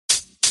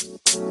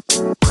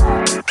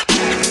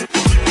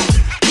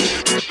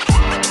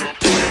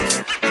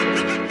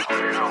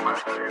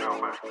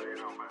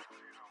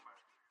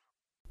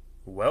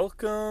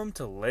Welcome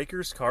to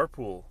Lakers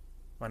Carpool.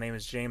 My name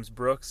is James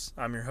Brooks.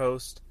 I'm your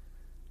host.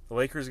 The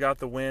Lakers got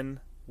the win,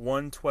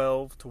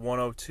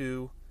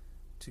 112-102,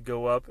 to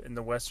go up in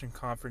the Western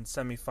Conference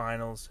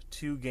semifinals,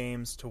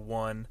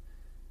 2-1.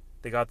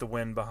 They got the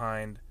win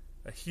behind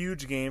a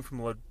huge game from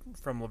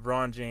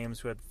LeBron James,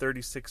 who had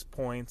 36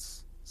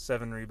 points,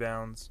 7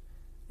 rebounds,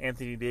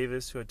 Anthony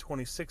Davis, who had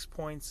 26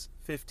 points,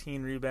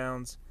 15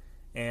 rebounds,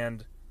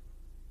 and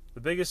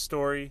the biggest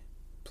story,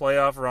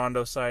 playoff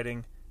Rondo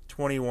sighting,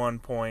 21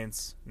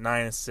 points,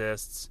 9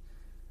 assists.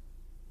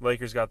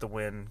 Lakers got the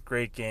win.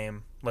 Great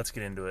game. Let's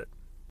get into it.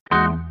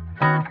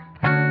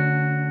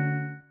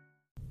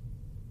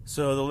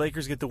 So the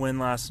Lakers get the win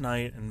last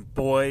night, and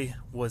boy,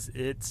 was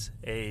it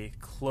a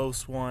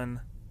close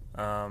one.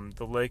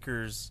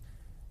 The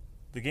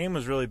game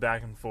was really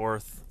back and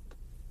forth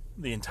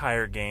the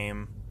entire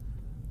game.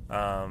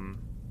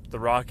 The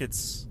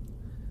Rockets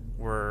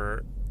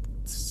were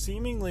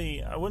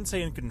seemingly, I wouldn't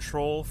say in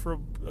control for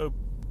a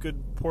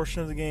good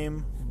portion of the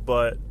game,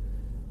 but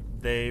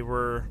they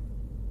were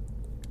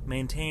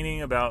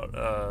maintaining about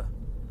a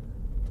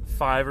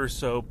 5 or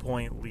so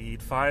point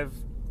lead.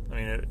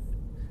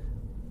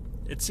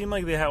 It seemed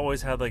like they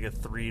always had like a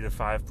 3 to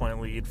 5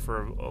 point lead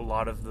for a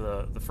lot of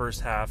the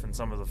first half and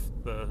some of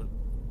the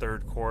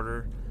third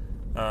quarter.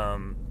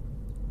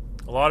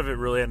 A lot of it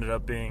really ended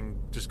up being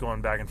just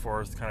going back and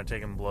forth, kind of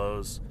taking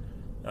blows.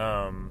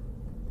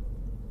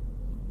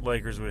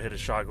 Lakers would hit a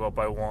shot, go up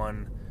by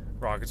 1.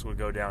 Rockets would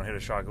go down, hit a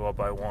shot, go up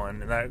by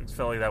 1. And that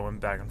felt like that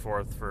went back and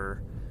forth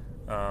for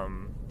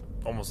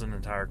almost an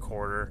entire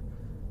quarter.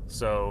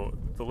 So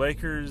the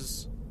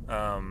Lakers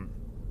were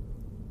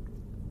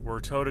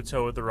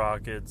toe-to-toe with the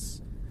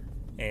Rockets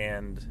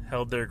and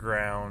held their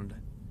ground.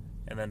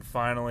 And then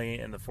finally,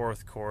 in the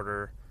fourth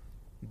quarter,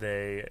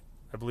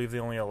 I believe they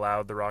only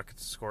allowed the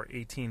Rockets to score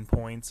 18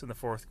 points in the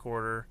fourth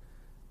quarter,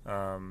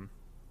 and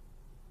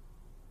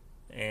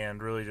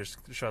really just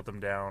shut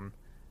them down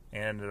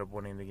and ended up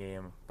winning the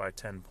game by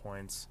 10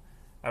 points.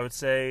 I would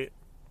say,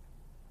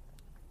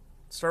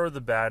 start with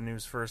the bad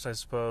news first, I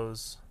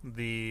suppose.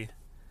 The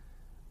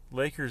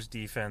Lakers'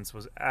 defense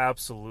was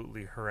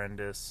absolutely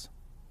horrendous,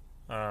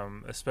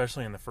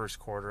 especially in the first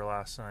quarter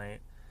last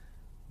night.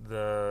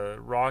 The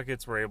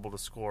Rockets were able to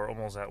score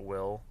almost at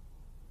will.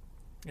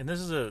 And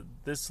this is a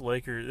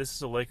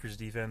Lakers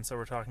defense that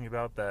we're talking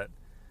about that,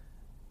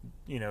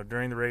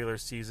 during the regular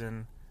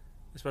season,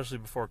 especially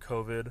before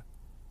COVID,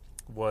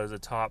 was a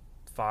top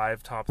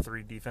 5, top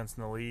 3 defense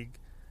in the league.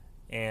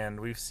 And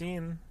we've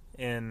seen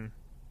in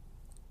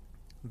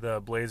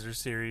the Blazers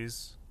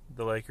series,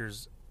 the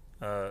Lakers'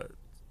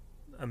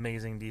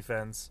 amazing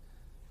defense,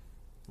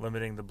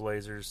 limiting the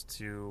Blazers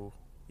to,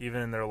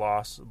 even in their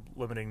loss,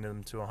 limiting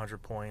them to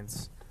 100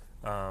 points.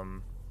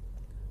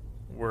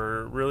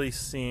 We're really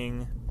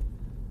seeing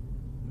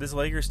this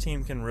Lakers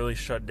team can really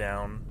shut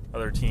down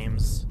other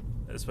teams,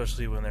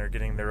 especially when they're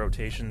getting their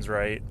rotations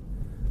right.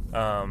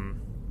 And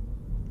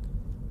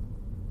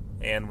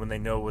when they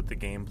know what the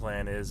game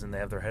plan is and they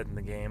have their head in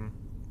the game.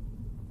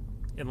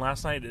 And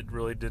last night, it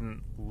really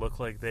didn't look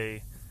like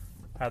they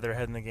had their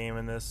head in the game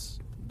in this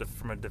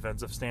from a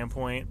defensive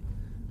standpoint.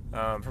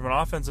 From an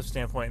offensive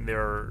standpoint,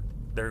 they're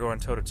going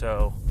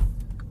toe-to-toe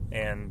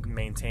and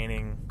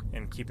maintaining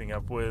and keeping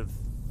up with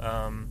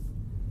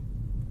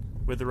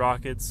the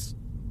Rockets,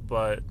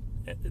 but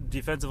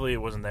defensively it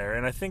wasn't there.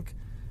 And I think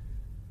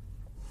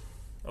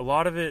a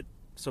lot of it,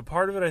 so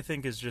part of it I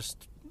think is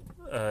just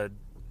a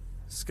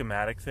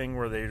schematic thing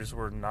where they just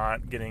were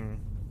not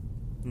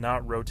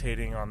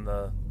rotating on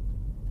the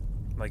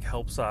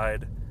help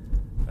side,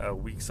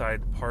 weak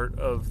side part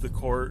of the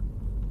court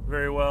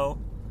very well.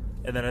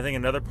 And then I think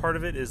another part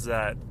of it is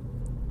that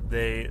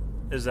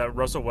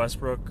Russell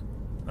Westbrook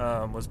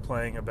was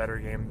playing a better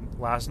game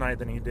last night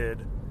than he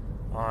did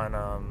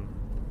on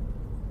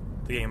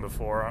the game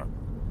before.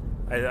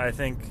 I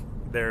think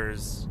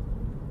there's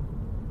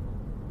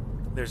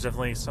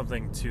definitely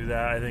something to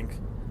that. I think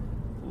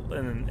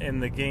in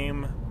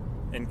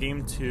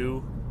game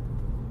 2,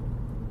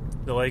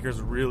 the Lakers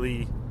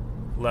really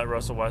let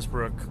Russell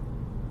Westbrook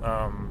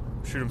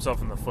shoot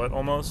himself in the foot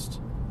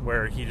almost,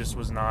 where he just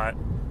was not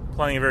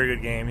playing a very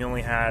good game. He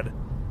only had,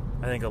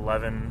 I think,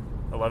 11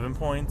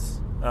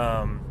 points.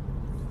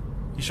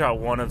 He shot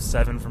 1 of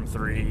 7 from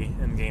 3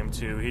 in game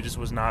 2. He just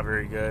was not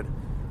very good.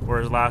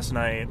 Whereas last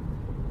night,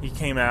 he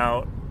came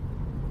out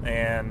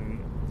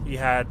and he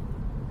had,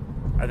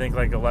 I think,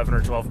 11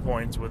 or 12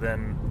 points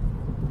within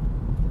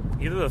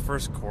either the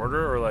first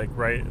quarter or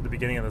right at the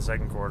beginning of the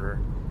second quarter.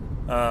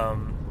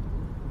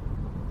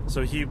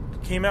 So he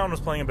came out and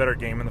was playing a better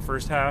game in the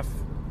first half,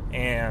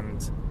 and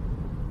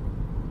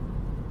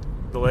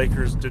the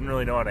Lakers didn't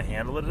really know how to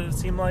handle it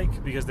seemed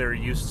like, because they were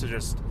used to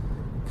just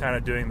kind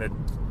of doing the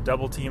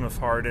double team of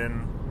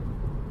Harden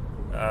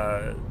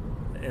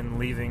and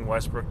leaving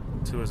Westbrook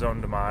to his own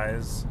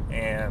demise,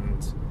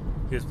 and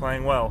he was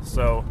playing well.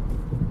 So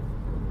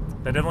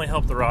that definitely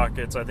helped the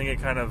Rockets. I think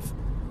it kind of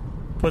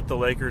put the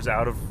Lakers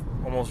out of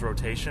almost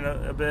rotation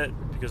a bit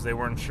because they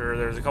weren't sure.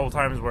 There was a couple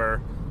times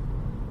where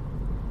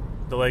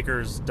the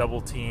Lakers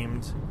double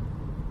teamed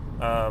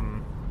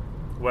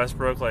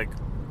Westbrook. Like,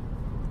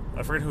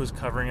 I forget who was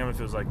covering him, if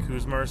it was like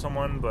Kuzma or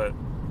someone, but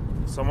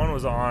someone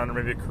was on, or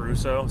maybe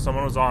Caruso.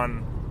 Someone was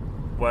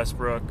on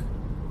Westbrook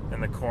in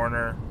the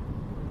corner,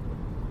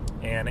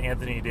 and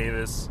Anthony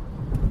Davis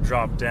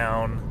dropped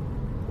down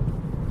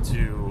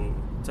to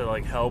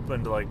like help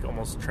and to like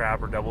almost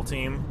trap or double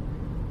team,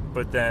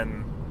 but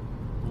then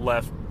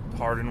left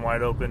Harden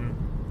wide open,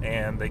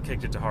 and they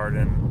kicked it to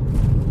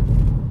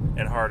Harden,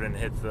 and Harden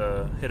hit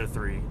a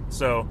three.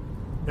 So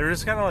they were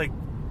just kind of like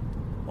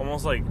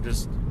almost like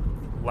just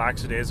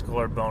lackadaisical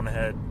or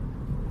bonehead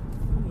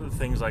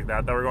things like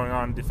that were going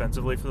on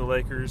defensively for the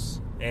Lakers,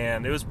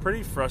 and it was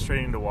pretty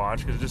frustrating to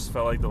watch because it just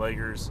felt like the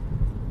Lakers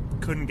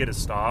couldn't get a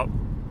stop,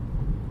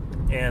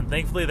 and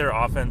thankfully their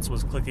offense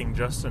was clicking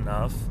just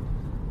enough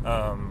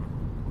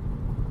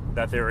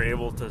that they were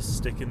able to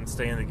stick and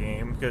stay in the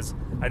game, because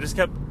I just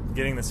kept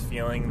getting this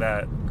feeling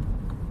that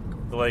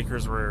the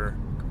Lakers were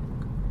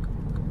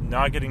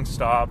not getting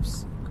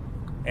stops,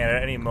 and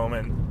at any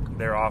moment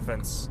their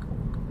offense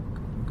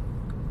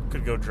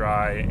could go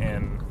dry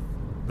and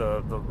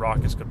the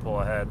Rockets could pull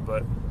ahead.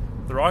 But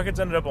the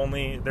Rockets ended up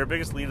their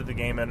biggest lead of the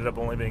game ended up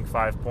only being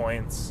 5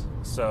 points,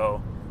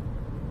 so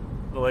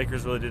the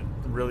Lakers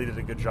really did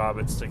a good job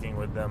at sticking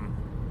with them.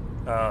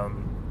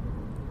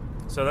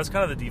 So that's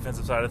kind of the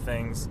defensive side of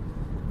things.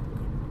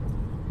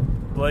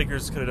 The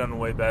Lakers could have done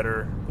way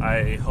better.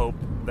 I hope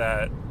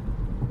that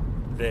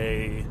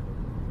they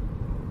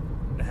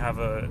have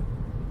a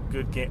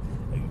good game.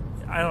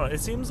 I don't know. It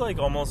seems like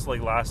almost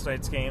like last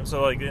night's game.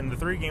 So like in the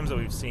 3 games that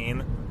we've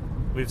seen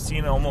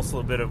almost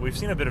a bit of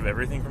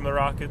everything from the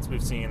Rockets.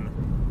 We've seen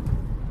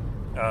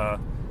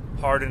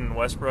Harden and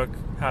Westbrook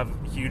have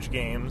huge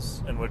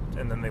games, and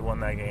then they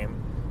won that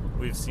game.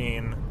 We've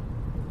seen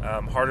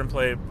Harden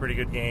play a pretty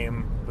good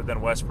game, but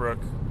then Westbrook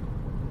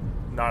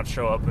not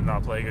show up and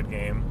not play a good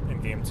game in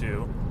game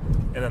 2.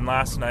 And then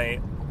last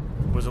night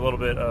was a little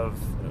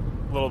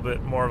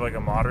bit more of like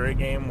a moderate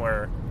game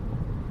where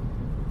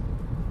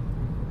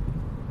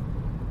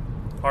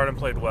Harden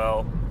played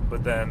well,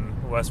 but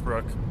then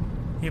Westbrook,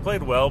 he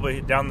played well,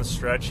 but down the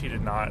stretch he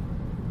did not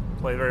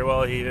play very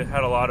well. He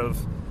had a lot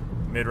of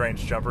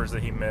mid-range jumpers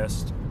that he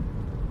missed,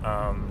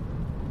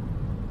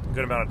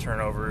 good amount of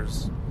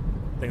turnovers,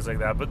 things like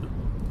that. But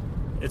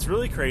it's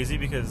really crazy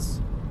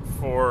because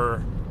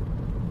for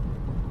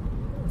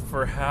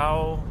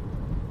how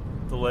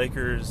the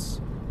Lakers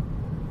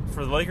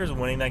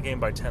winning that game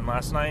by 10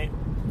 last night,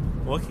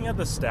 looking at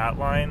the stat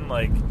line,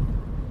 like,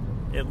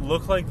 it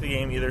looked like the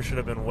game either should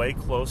have been way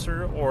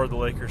closer or the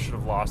Lakers should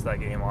have lost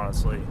that game,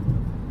 honestly.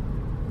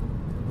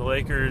 The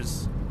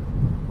Lakers,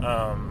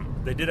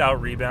 they did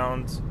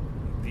out-rebound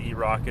the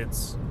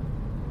Rockets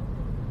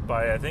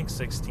by, I think,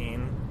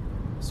 16.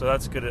 So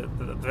that's good. At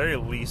the very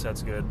least,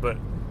 that's good. But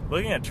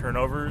looking at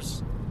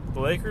turnovers, the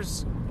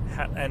Lakers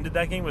ended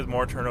that game with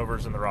more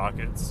turnovers than the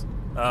Rockets.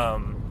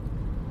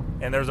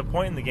 And there was a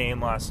point in the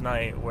game last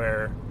night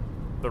where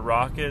the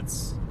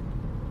Rockets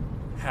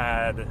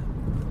had...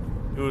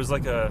 It was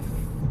a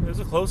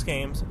close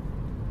game.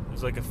 It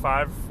was like a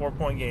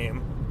 4-point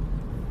game,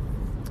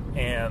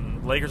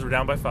 and Lakers were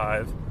down by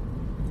 5.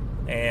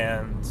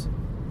 And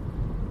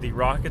the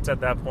Rockets at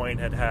that point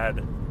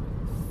had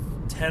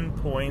 10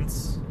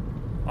 points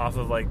off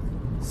of like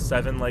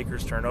 7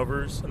 Lakers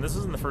turnovers, and this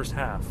is in the first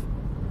half.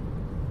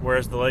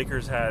 Whereas the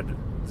Lakers had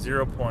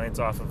 0 points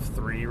off of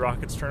 3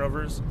 Rockets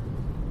turnovers.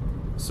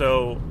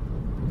 So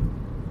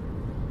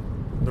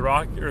the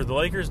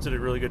Lakers did a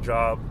really good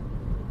job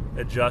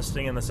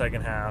adjusting in the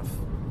second half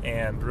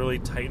and really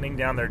tightening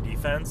down their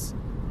defense,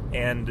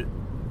 and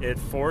it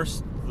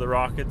forced the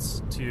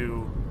Rockets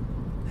to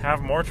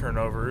have more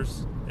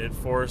turnovers. It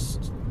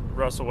forced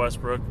Russell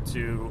Westbrook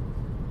to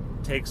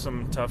take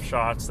some tough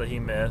shots that he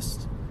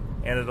missed,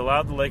 and it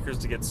allowed the Lakers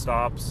to get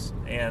stops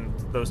and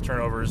those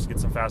turnovers to get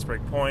some fast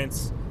break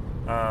points,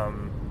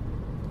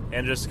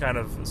 and just kind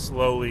of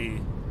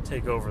slowly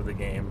take over the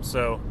game.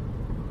 So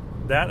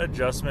that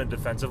adjustment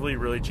defensively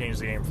really changed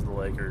the game for the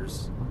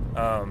Lakers.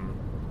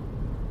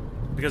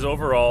 Because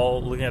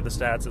overall, looking at the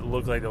stats, it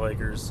looked like the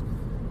Lakers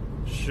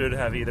should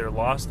have either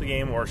lost the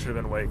game or should have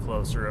been way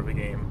closer of a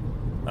game.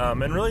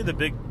 And really the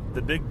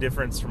big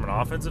difference from an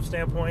offensive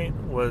standpoint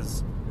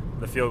was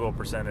the field goal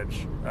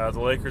percentage. The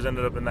Lakers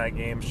ended up in that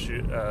game,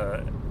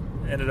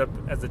 ended up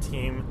as a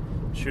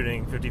team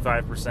shooting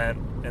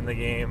 55% in the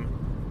game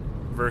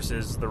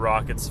versus the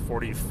Rockets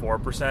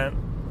 44%.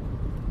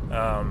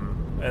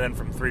 And then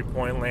from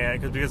three-point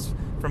land, because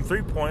from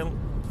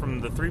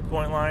the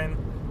three-point line,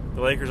 the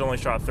Lakers only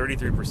shot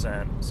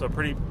 33%, so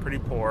pretty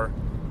poor.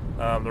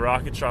 The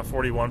Rockets shot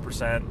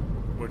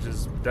 41%, which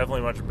is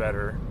definitely much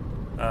better.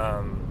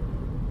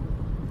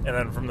 And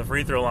then from the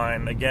free throw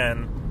line,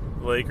 again,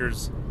 the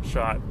Lakers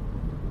shot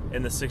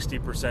in the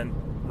 60%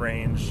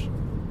 range.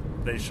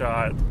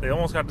 They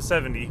almost got to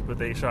 70, but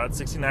they shot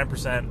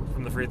 69%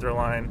 from the free throw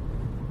line.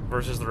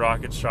 versus the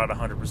Rockets shot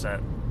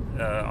 100%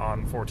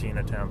 on 14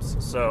 attempts.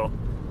 So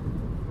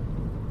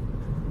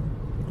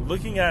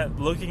looking at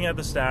the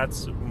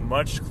stats,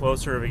 much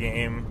closer of a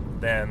game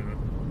than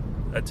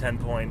a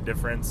 10-point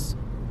difference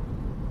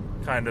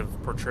kind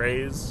of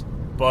portrays,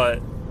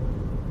 but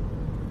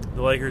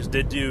the Lakers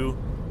did do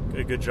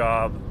a good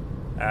job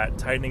at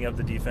tightening up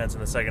the defense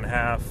in the second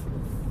half,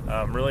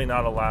 really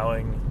not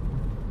allowing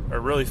or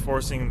really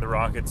forcing the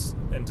Rockets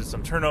into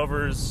some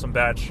turnovers, some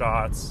bad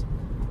shots,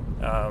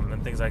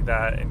 and things like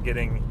that, and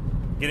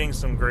getting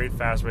some great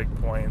fast break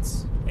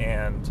points,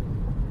 and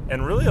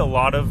really a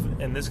lot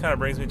of, and this kind of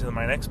brings me to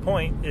my next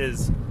point,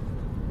 is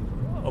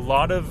a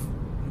lot of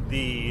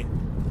the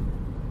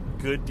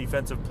good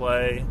defensive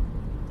play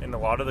and a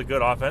lot of the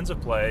good offensive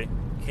play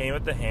came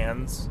at the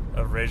hands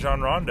of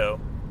Rajon Rondo.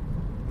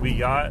 We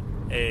got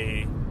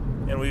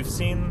and we've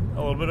seen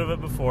a little bit of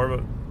it before,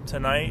 but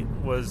tonight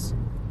was,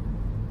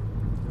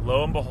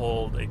 lo and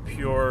behold, a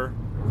pure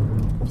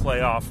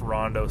playoff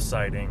Rondo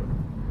sighting.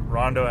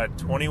 Rondo had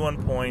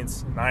 21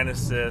 points, 9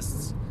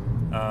 assists.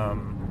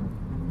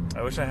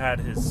 I wish I had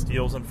his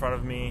steals in front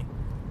of me.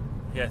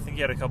 Yeah, I think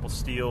he had a couple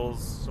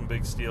steals, some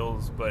big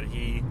steals, but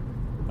he,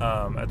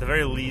 at the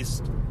very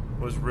least,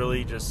 was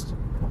really just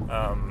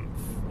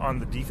on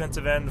the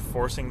defensive end,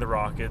 forcing the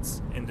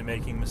Rockets into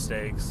making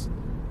mistakes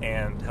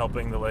and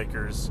helping the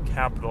Lakers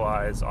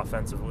capitalize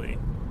offensively.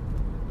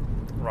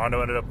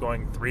 Rondo ended up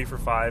going 3 for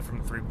 5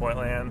 from the three-point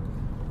land,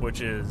 which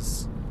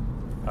is,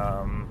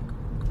 I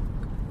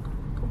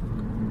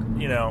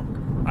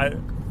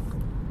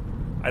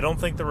don't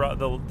think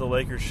the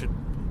Lakers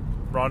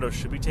Rondo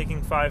should be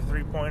taking 5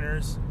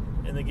 3-pointers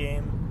in the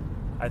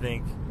game. I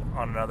think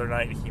on another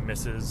night he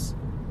misses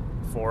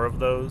 4 of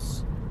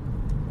those.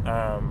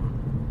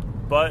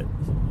 But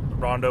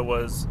Rondo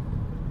was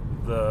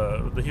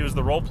he was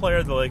the role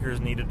player the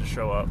Lakers needed to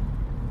show up.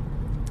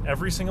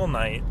 Every single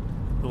night,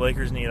 the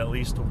Lakers need at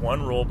least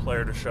one role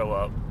player to show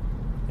up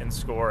and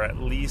score at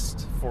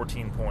least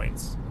 14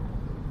 points.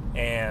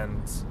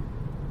 And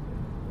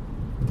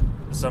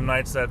some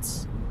nights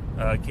that's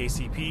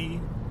KCP,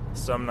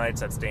 some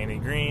nights that's Danny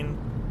Green,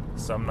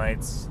 some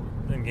nights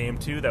in Game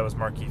 2 that was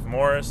Markieff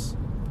Morris,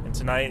 and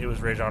tonight it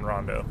was Rajon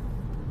Rondo.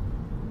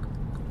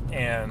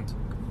 And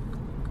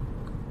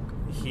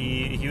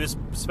he was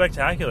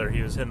spectacular.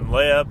 He was hitting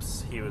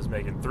layups, he was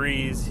making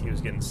threes, he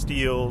was getting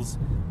steals,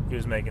 he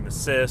was making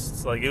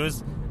assists. Like, it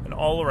was an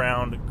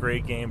all-around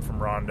great game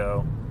from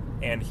Rondo,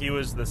 and he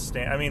was not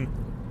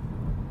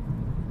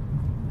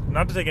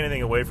to take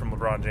anything away from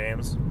LeBron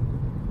James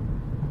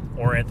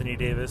or Anthony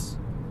Davis,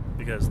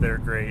 because they're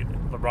great.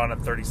 LeBron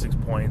had 36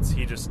 points.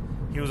 He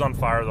was on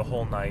fire the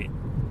whole night.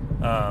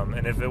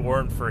 And if it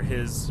weren't for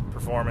his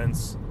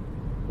performance,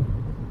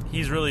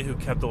 he's really who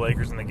kept the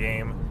Lakers in the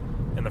game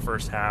in the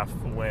first half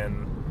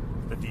when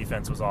the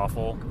defense was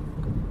awful.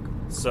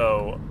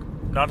 So,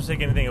 not to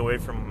take anything away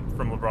from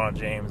LeBron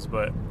James,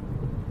 but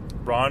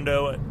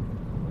Rondo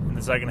in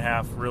the second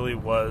half really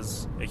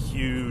was a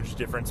huge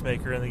difference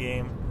maker in the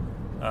game.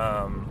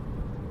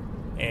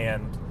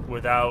 And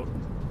without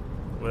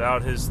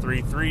his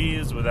 3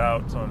 threes,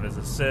 without some of his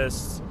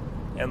assists,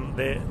 and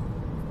they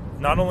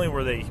not only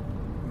were they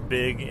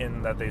big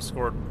in that they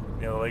scored,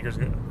 the Lakers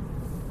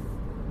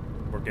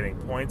were getting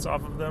points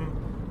off of them,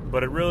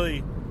 but it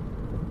really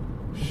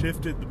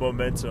shifted the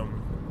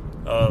momentum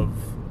of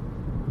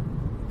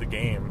the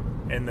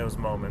game in those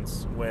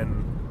moments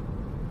when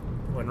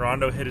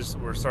Rondo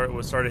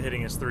started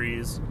hitting his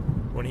threes,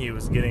 when he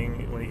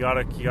got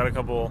a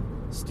couple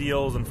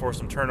steals and forced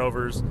some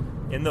turnovers.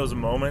 In those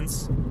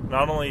moments,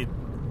 not only,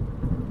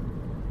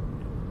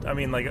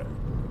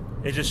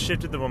 it just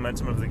shifted the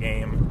momentum of the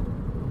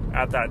game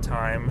at that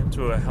time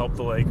to help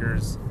the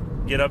Lakers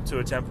get up to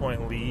a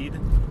 10-point lead.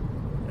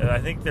 I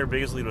think their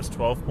biggest lead was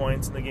 12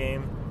 points in the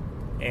game,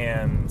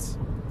 and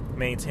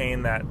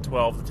maintain that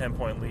 12 to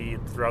 10-point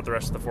lead throughout the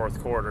rest of the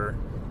fourth quarter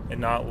and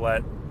not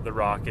let the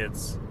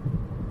Rockets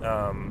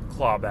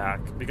claw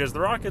back. Because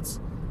the Rockets,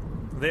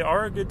 they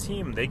are a good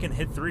team. They can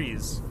hit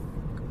threes.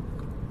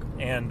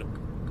 And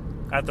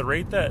at the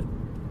rate that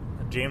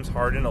James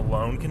Harden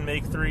alone can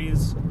make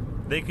threes,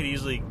 they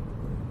easily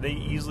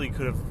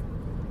could have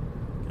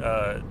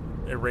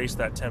erased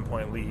that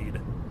 10-point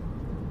lead,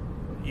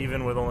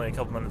 even with only a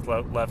couple minutes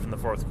left in the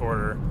fourth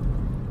quarter,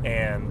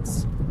 and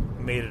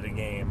made it a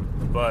game.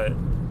 But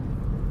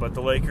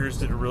the Lakers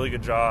did a really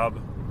good job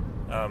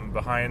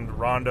behind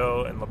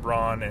Rondo and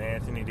LeBron and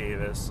Anthony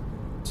Davis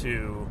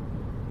to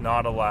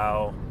not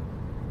allow,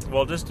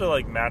 just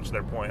to match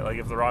their point.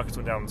 If the Rockets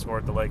went down and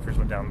scored, the Lakers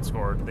went down and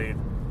scored.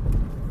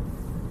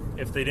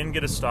 If they didn't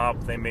get a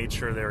stop, they made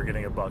sure they were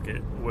getting a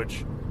bucket,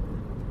 which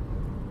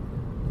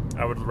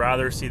I would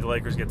rather see the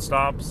Lakers get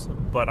stops,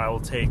 but I will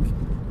take,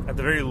 at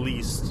the very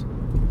least,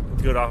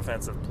 good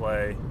offensive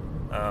play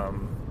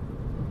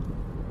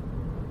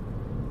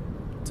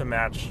to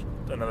match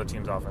another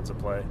team's offensive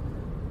play.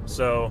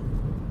 So,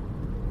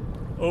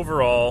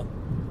 overall,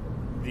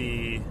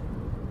 it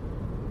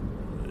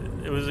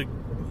was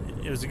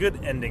a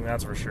good ending,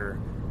 that's for sure.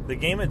 The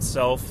game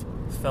itself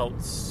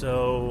felt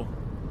so,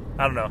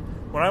 I don't know.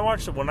 When I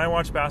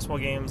watch basketball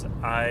games,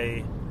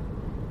 I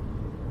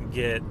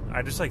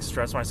just like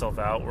stress myself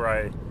out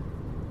where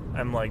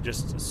I'm like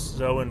just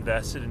so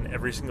invested in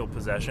every single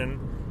possession,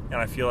 and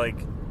I feel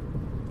like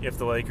if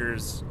the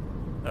Lakers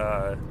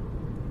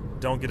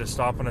don't get a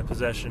stop on a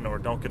possession or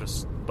don't get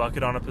a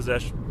bucket on a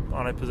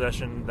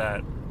possession,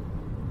 that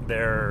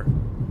they're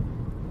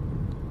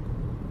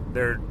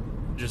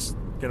just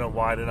gonna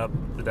widen up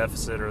the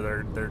deficit,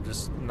 or they're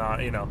just not.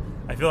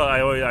 I feel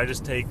like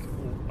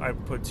I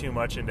put too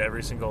much into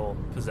every single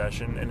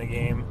possession in a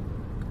game,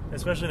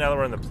 especially now that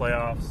we're in the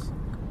playoffs.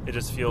 It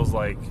just feels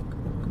like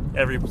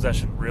every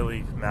possession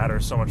really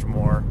matters so much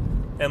more.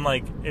 And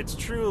like, it's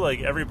true,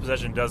 like every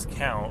possession does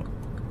count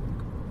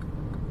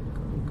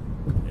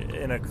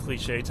in a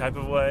cliche type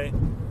of way,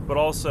 but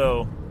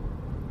also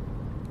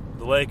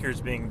the Lakers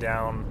being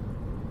down,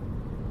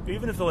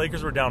 even if the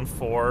Lakers were down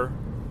 4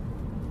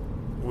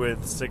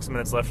 with 6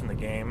 minutes left in the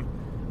game,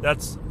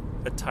 that's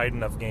a tight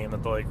enough game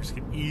that the Lakers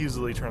could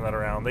easily turn that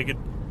around. They could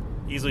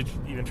easily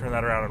even turn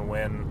that around and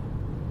win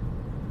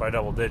by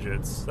double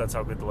digits. That's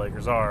how good the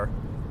Lakers are.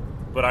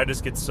 But I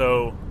just get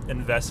so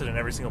invested in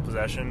every single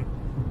possession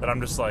that I'm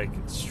just like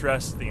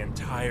stressed the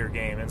entire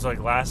game. And so like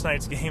last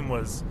night's game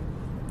was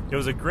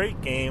a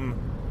great game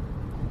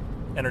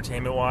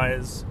entertainment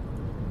wise,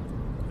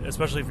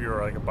 especially if you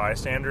were like a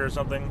bystander or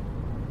something.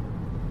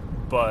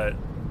 But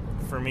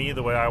for me,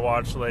 the way I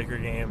watch Laker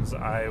games,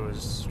 I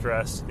was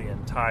stressed the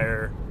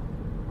entire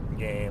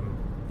game.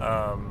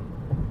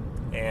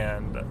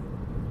 And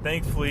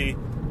thankfully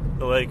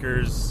the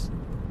Lakers,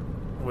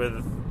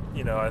 with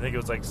I think it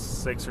was like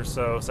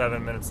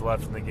 7 minutes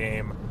left in the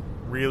game,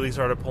 really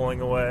started pulling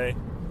away,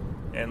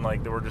 and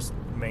like they were just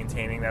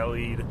maintaining that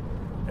lead,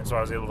 and so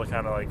I was able to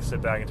kind of like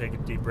sit back and take a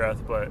deep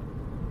breath. But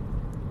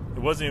it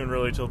wasn't even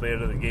really till the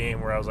end of the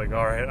game where I was like,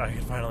 all right, I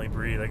can finally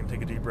breathe, I can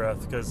take a deep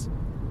breath, because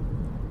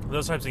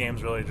those types of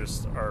games really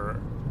just are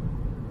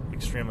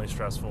extremely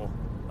stressful.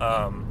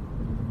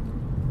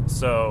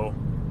 So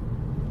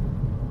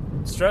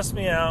stressed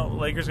me out.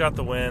 Lakers got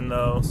the win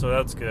though, so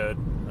that's good.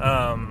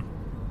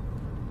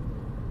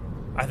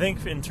 I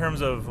think in terms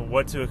of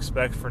what to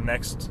expect for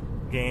next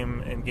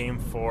game in Game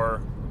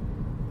 4,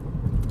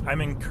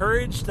 I'm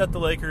encouraged that the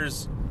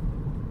Lakers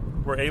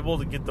were able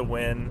to get the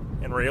win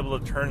and were able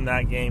to turn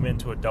that game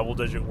into a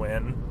double-digit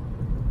win,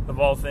 of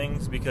all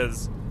things,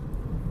 because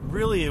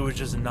really it was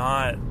just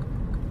not,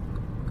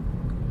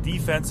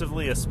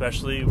 defensively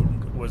especially,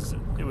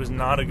 it was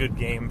not a good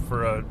game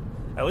for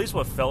at least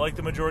what felt like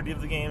the majority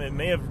of the game. It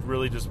may have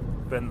really just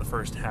been the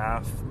first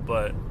half,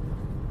 but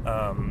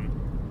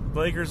the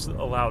Lakers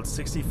allowed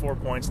 64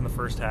 points in the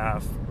first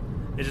half.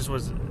 It just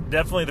was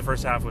definitely, the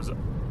first half was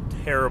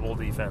terrible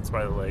defense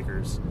by the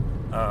Lakers.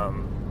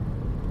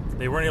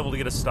 They weren't able to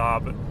get a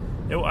stop.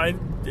 It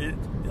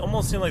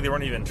almost seemed like they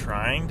weren't even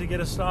trying to get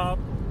a stop.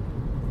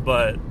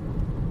 But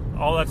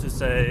all that to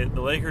say,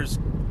 the Lakers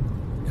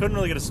couldn't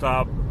really get a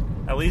stop.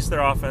 At least their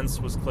offense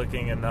was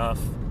clicking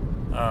enough.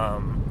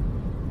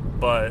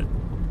 But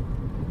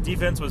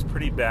defense was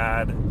pretty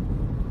bad.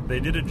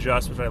 They did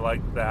adjust, which I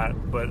liked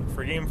that. But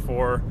for Game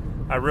 4,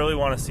 I really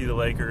want to see the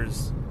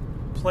Lakers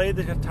play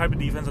the type of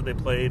defense that they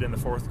played in the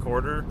fourth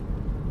quarter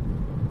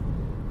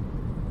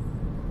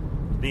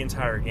the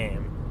entire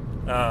game.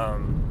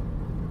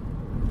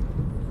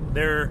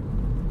 Their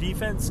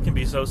defense can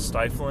be so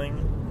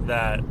stifling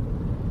that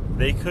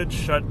they could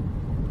shut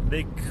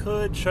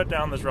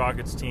down this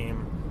Rockets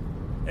team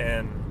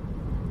and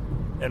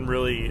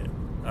really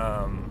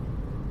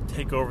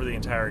take over the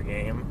entire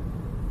game.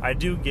 I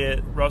do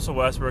get Russell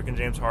Westbrook and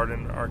James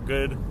Harden are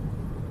good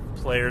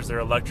players. They're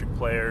electric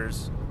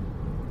players.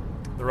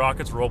 The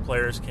Rockets role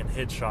players can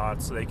hit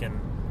shots. They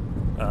can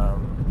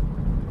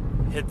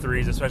hit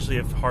threes, especially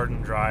if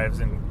Harden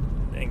drives and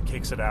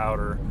kicks it out,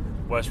 or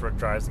Westbrook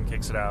drives and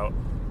kicks it out.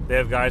 They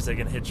have guys that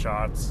can hit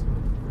shots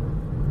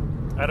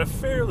at a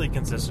fairly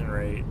consistent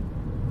rate.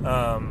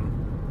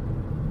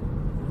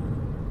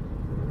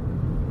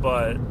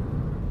 But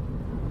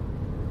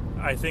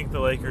I think the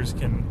Lakers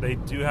they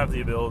do have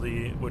the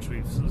ability, which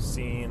we've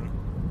seen,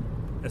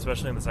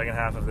 especially in the second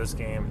half of this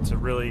game, to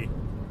really,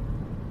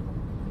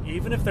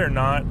 even if they're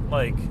not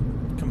like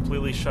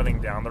completely shutting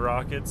down the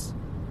Rockets,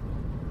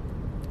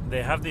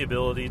 they have the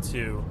ability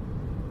to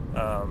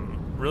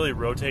really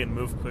rotate and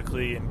move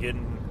quickly and get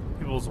in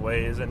people's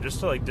ways, and just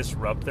to like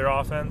disrupt their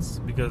offense,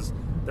 because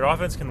their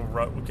offense can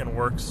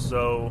work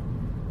so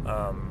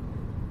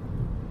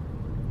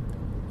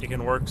it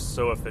can work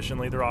so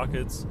efficiently, the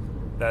Rockets,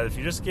 that if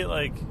you just get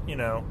get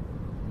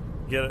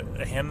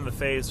a hand in the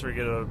face or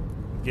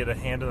get a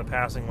hand in the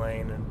passing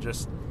lane and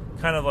just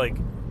kind of like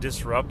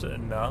disrupt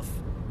enough,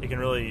 it can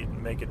really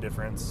make a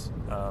difference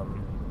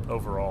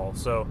overall.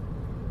 So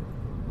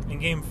in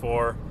Game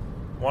 4,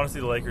 I want to see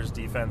the Lakers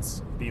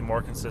defense be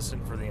more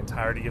consistent for the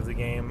entirety of the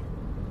game.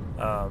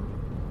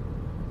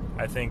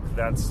 I think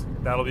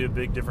that'll be a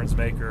big difference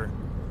maker.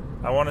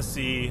 I want to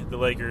see the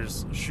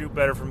Lakers shoot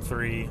better from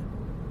three.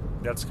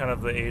 That's kind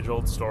of the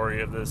age-old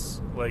story of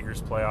this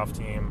Lakers playoff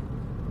team,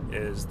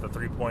 is the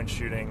three-point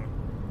shooting.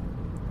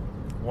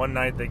 one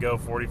night they go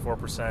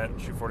 44%,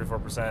 shoot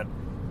 44%.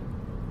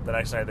 The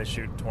next night they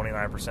shoot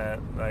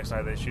 29%. The next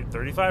night they shoot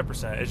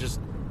 35%. It's just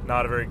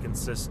not a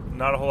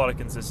whole lot of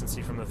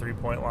consistency from the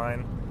 3-point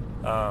line.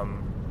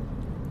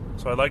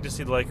 So I'd like to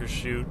see the Lakers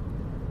shoot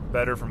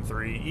better from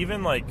three,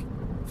 even like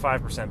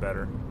 5%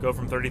 better. Go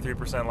from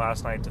 33%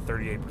 last night to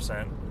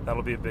 38%. That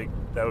would be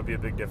a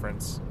big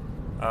difference.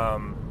 I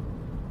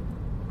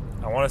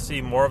want to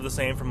see more of the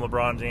same from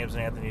LeBron James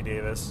and Anthony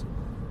Davis.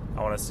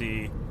 Let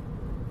me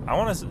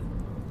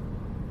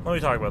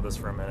talk about this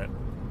for a minute.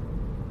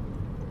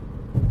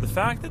 The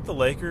fact that the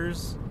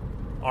Lakers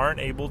aren't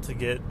able to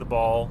get the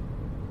ball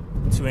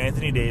to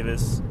Anthony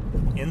Davis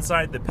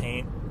inside the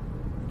paint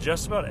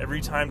just about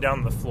every time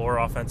down the floor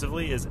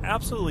offensively is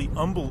absolutely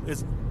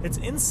it's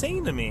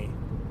insane to me.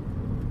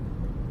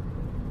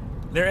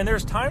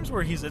 There's times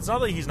where it's not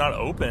that he's not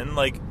open.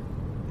 Like,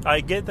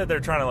 I get that they're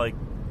trying to like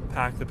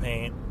pack the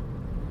paint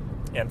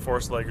and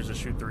force the Lakers to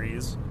shoot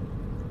threes.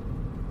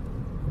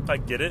 I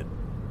get it.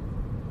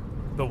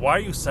 But why are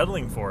you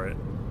settling for it?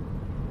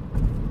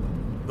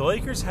 The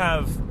Lakers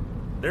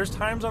there's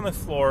times on the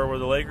floor where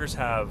the Lakers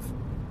have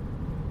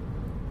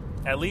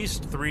at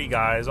least 3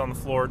 guys on the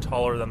floor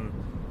taller than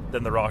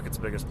the Rockets'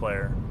 biggest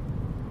player.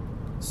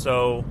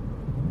 So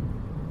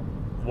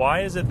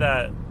why is it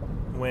that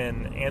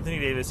when Anthony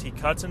Davis, he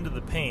cuts into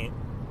the paint,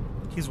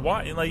 he's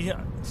wide, like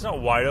he's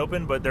not wide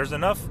open, but there's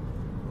enough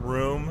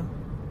room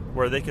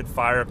where they could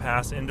fire a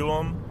pass into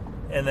him,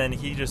 and then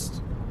he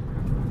just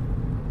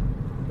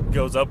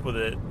goes up with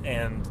it.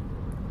 And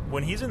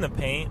when he's in the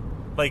paint,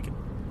 like,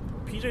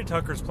 PJ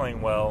Tucker's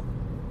playing well.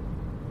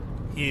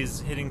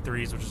 He's hitting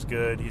threes, which is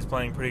good. He's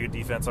playing pretty good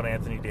defense on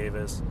Anthony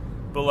Davis.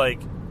 But,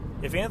 like,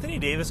 if Anthony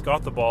Davis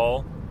got the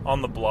ball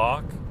on the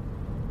block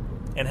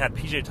and had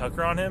PJ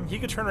Tucker on him, he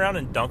could turn around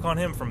and dunk on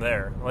him from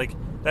there. Like,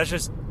 that's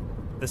just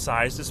the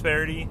size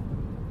disparity.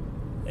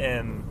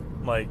 And,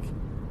 like,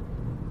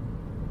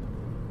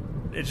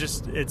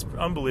 it's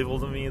unbelievable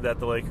to me that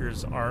the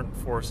Lakers aren't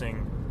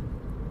forcing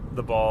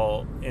the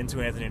ball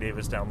into Anthony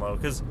Davis down low.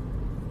 Because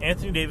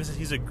Anthony Davis,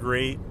 he's a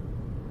great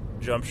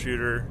jump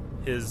shooter.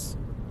 His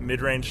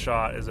mid-range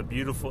shot is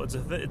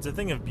it's a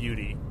thing of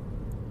beauty.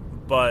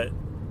 But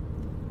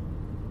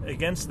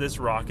against this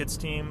Rockets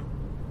team,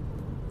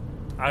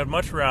 I'd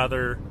much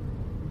rather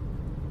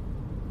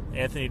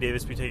Anthony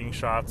Davis be taking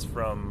shots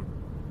from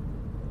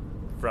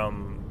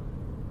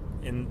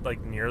in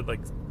like near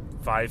like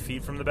 5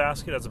 feet from the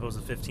basket as opposed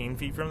to 15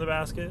 feet from the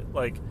basket.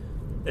 Like,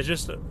 it's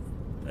just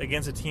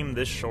against a team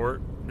this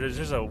short, there's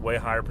just a way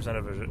higher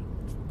percentage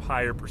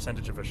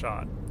of a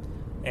shot.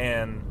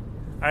 And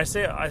I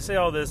say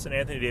all this, and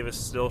Anthony Davis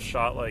still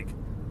shot like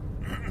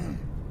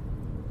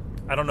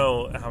I don't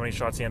know how many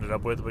shots he ended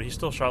up with, but he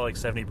still shot like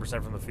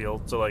 70% from the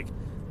field. So, like,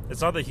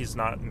 it's not that he's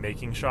not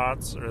making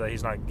shots or that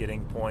he's not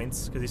getting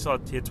points, because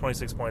he had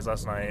 26 points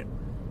last night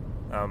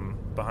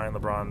behind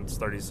LeBron's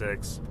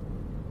 36.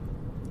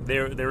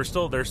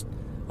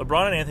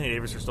 LeBron and Anthony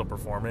Davis are still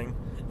performing.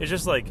 It's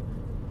just like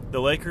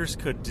the Lakers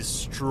could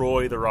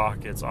destroy the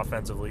Rockets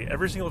offensively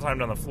every single time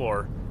down the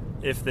floor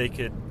if they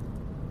could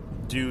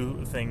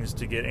do things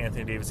to get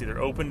Anthony Davis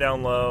either open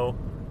down low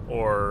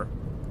or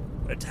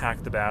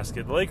attack the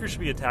basket. The Lakers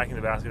should be attacking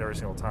the basket every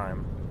single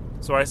time.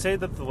 So I say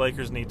that the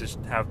Lakers need to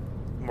have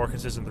more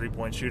consistent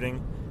three-point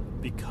shooting,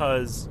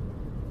 because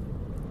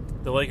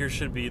the Lakers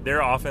should be, their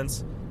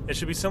offense, it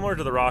should be similar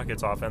to the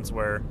Rockets' offense,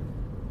 where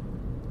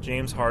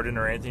James Harden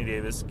or Anthony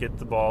Davis get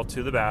the ball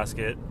to the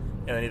basket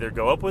and then either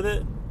go up with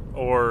it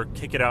or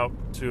kick it out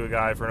to a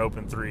guy for an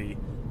open three,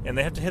 and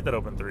they have to hit that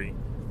open three.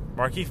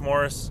 Markieff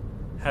Morris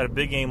had a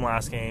big game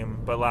last game,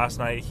 but last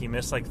night he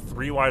missed like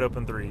 3 wide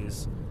open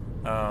threes.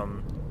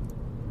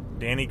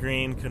 Danny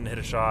Green couldn't hit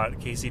a shot.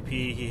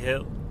 KCP, he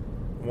hit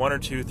 1 or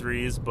 2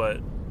 threes, but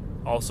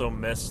also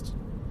missed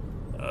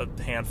a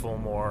handful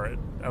more,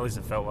 at least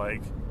it felt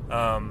like.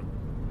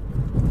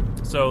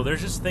 So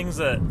there's just things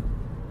that,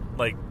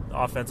 like,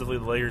 offensively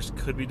the Lakers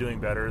could be doing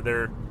better.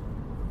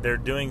 They're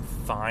doing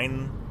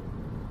fine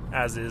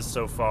as is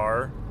so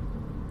far,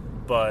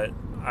 but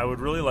I would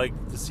really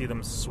like to see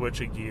them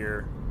switch a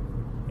gear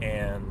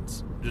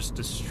and just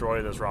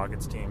destroy this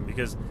Rockets team,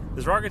 because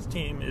this Rockets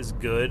team is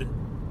good,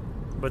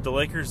 but the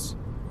Lakers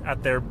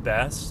at their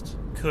best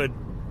could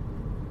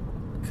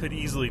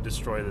easily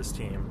destroy this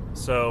team.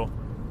 So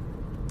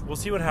we'll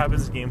see what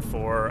happens in Game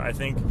 4. I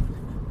think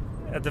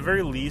at the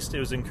very least it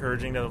was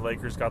encouraging that the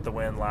Lakers got the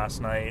win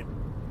last night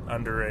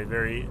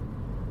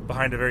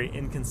behind a very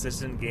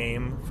inconsistent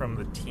game from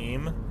the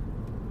team.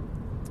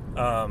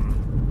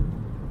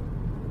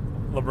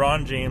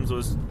 LeBron James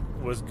was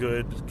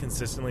good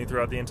consistently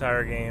throughout the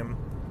entire game.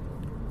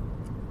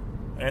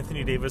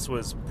 Anthony Davis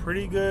was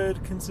pretty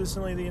good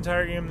consistently the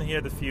entire game. He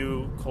had a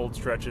few cold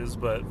stretches,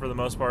 but for the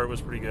most part it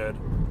was pretty good.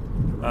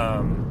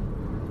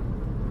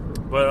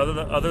 But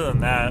other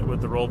than that,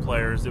 with the role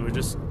players, it was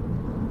just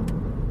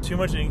too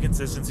much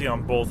inconsistency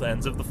on both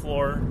ends of the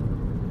floor.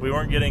 We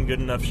weren't getting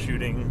good enough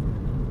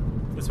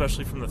shooting,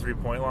 especially from the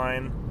three-point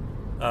line,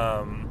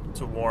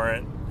 to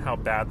warrant how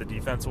bad the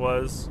defense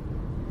was.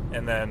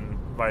 And then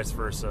vice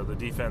versa. The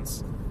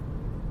defense,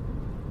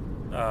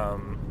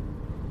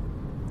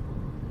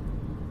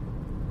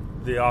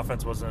 the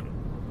offense wasn't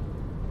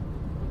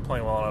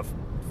playing well enough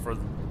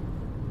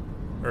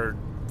or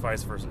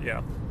vice versa.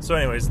 Yeah. So,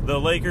 anyways, the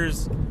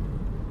Lakers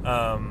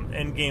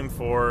in Game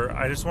 4,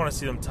 I just want to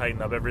see them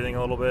tighten up everything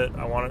a little bit.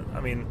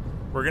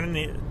 We're gonna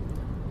need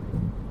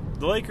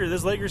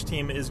this Lakers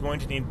team is going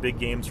to need big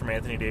games from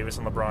Anthony Davis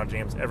and LeBron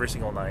James every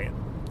single night.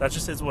 That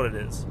just is what it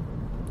is.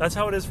 That's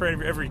how it is for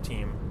every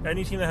team.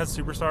 Any team that has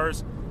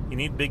superstars, you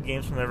need big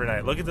games from them every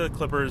night. Look at the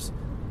Clippers,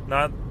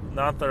 not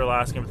their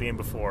last game, but the game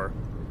before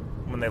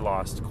when they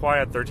lost. Kawhi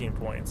had 13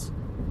 points.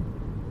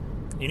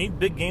 You need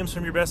big games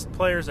from your best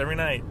players every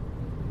night.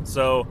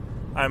 So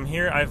I'm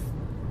here. I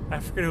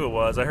forget who it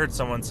was. I heard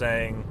someone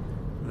saying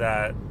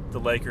that the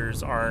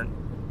Lakers aren't.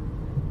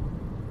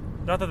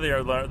 Not that they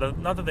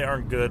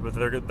aren't good, but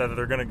that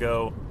they're going to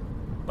go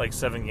like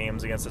 7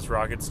 games against this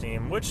Rockets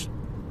team, which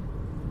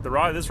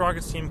this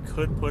Rockets team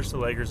could push the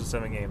Lakers to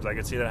 7 games. I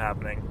could see that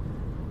happening.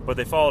 But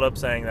they followed up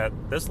saying that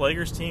this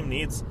Lakers team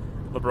needs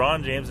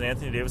LeBron James and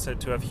Anthony Davis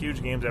to have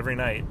huge games every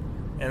night.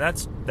 And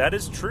that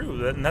is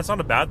true. And that's not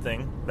a bad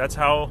thing. That's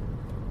how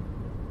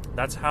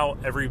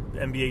every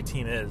NBA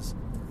team is.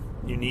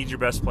 You need your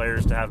best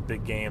players to have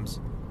big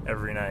games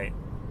every night.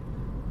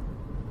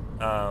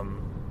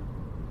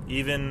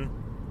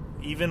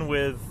 Even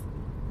with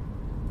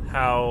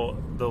how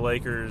the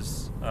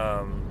Lakers,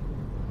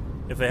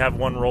 if they have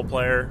one role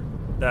player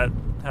that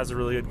has a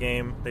really good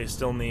game, they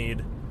still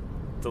need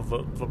the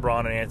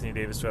LeBron and Anthony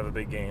Davis to have a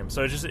big game.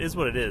 So it just is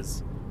what it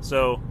is.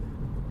 So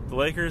the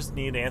Lakers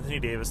need Anthony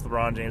Davis,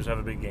 LeBron James to have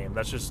a big game.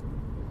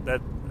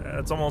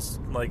 That's almost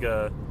like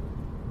a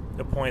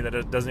point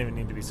that doesn't even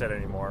need to be said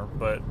anymore.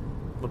 But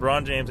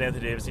LeBron James,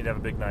 Anthony Davis need to have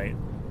a big night.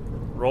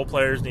 Role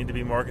players need to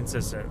be more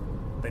consistent.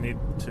 They need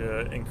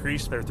to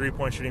increase their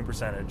three-point shooting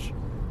percentage.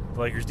 The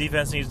Lakers'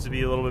 defense needs to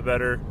be a little bit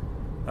better,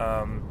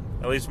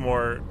 at least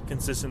more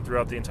consistent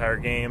throughout the entire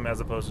game as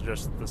opposed to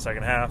just the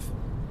second half.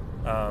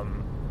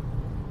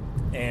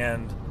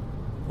 And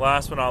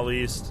last but not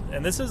least,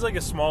 and this is like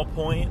a small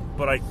point,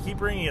 but I keep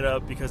bringing it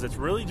up because it's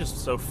really just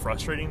so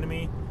frustrating to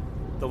me.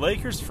 The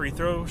Lakers' free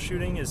throw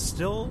shooting is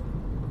still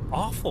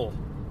awful.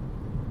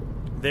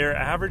 They're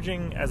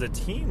averaging as a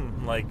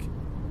team like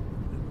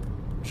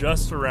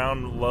just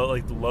around low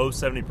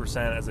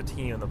 70% as a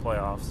team in the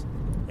playoffs.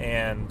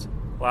 And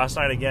last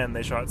night again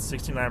they shot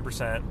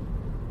 69%.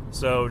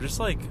 So just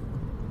like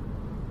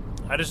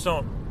I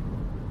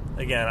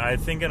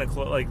think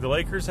the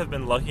Lakers have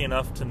been lucky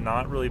enough to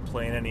not really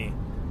play in any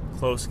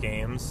close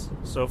games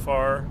so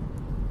far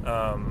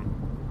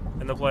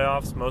in the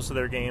playoffs. Most of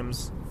their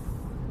games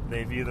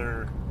they've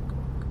either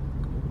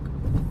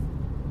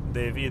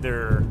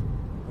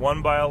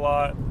won by a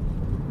lot,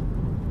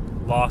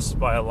 lost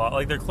by a lot.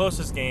 Like their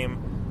closest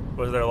game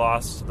was their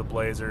loss to the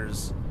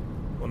Blazers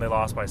when they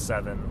lost by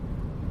 7.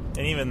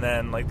 And even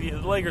then, like the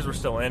Lakers were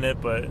still in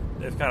it, but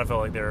it kind of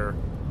felt like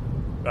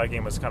that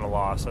game was kind of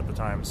lost at the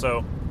time.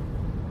 So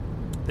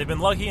they've been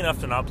lucky enough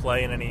to not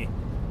play in any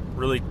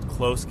really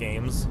close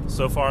games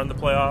so far in the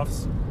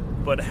playoffs.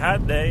 But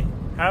had they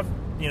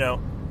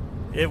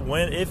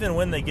if and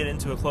when they get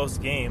into a close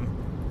game,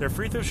 their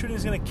free throw shooting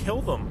is going to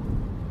kill them.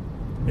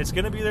 It's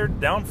going to be their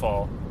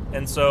downfall.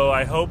 And so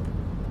I hope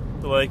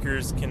the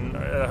Lakers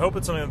I hope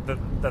it's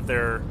something that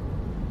they're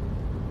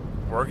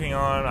working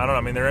on. I don't know.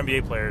 I mean, they're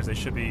NBA players. They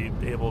should be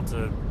able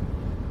to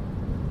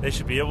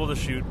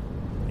shoot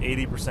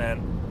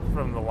 80%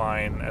 from the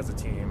line as a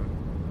team.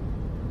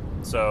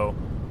 So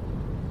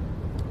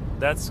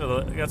that's kind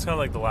of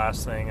like the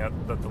last thing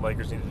that the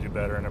Lakers need to do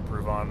better and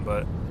improve on.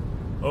 But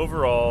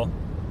overall,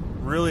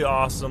 really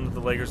awesome that the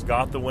Lakers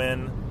got the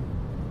win.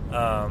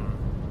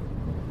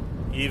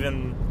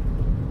 Even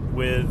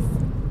with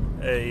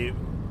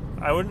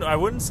I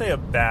wouldn't say a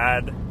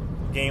bad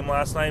game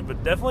last night,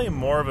 but definitely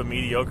more of a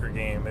mediocre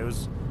game. It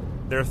was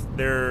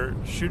their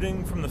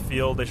shooting from the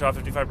field. They shot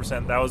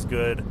 55%. That was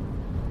good.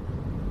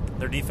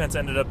 Their defense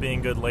ended up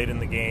being good late in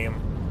the game,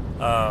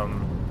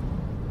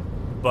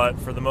 but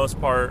for the most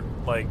part,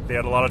 like they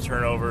had a lot of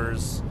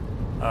turnovers.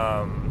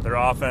 Their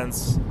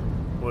offense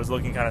was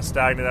looking kind of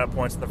stagnant at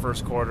points in the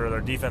first quarter.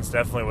 Their defense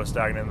definitely was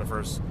stagnant in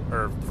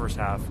the first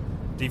half.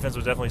 Defense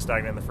was definitely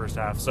stagnant in the first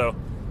half. So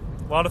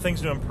a lot of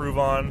things to improve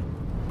on,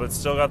 but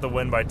still got the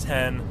win by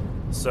 10.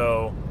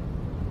 So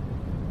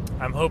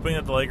I'm hoping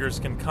that the Lakers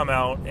can come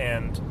out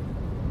and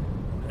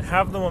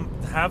have the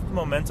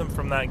momentum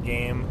from that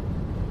game,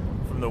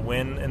 from the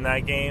win in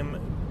that game,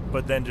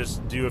 but then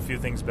just do a few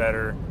things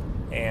better.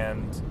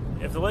 And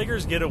if the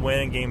Lakers get a win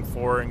in Game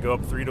 4 and go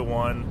up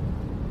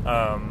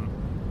 3-1,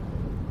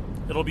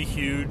 it'll be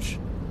huge.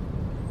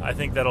 I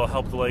think that'll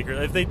help the Lakers.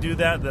 If they do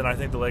that, then I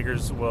think the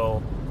Lakers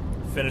will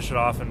finish it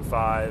off in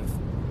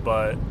 5.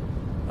 But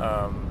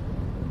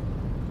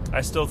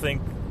I still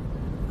think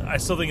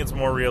it's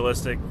more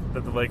realistic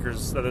that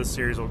that this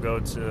series will go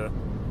to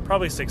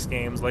probably 6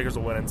 games. Lakers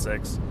will win in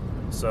 6.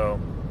 So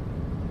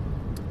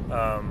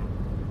I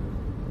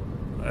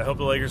hope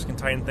the Lakers can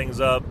tighten things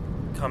up,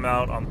 come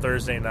out on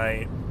Thursday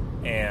night,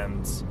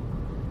 and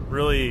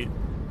really,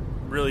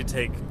 really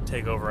take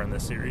over in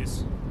this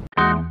series.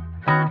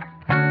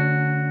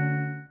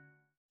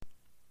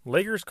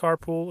 Lakers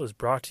Carpool is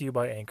brought to you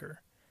by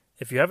Anchor.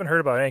 If you haven't heard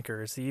about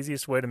Anchor, it's the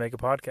easiest way to make a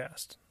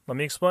podcast. Let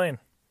me explain.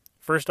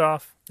 First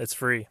off, it's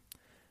free.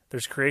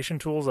 There's creation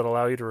tools that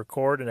allow you to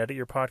record and edit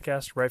your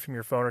podcast right from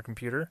your phone or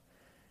computer.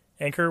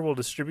 Anchor will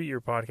distribute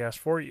your podcast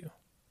for you,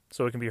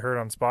 so it can be heard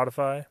on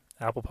Spotify,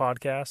 Apple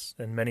Podcasts,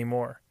 and many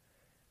more.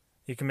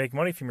 You can make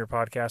money from your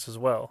podcast as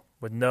well,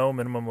 with no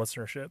minimum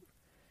listenership.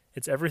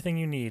 It's everything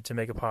you need to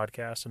make a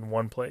podcast in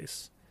one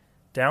place.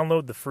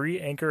 Download the free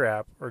Anchor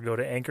app or go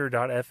to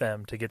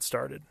anchor.fm to get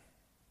started.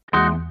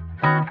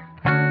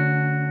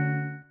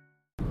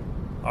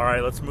 All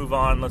right, let's move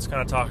on. Let's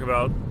kind of talk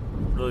about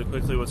really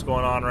quickly what's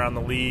going on around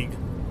the league.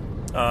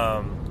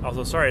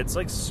 Also, sorry, it's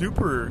like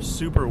super,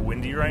 super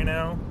windy right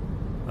now.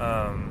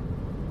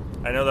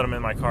 I know that I'm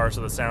in my car,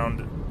 so the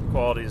sound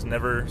quality is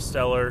never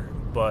stellar,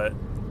 but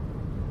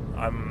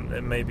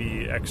it may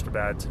be extra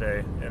bad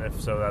today, and if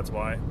so, that's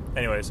why.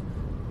 Anyways,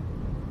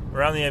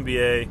 around the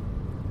NBA,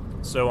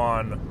 so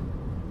on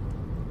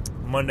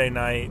Monday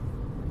night,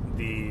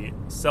 the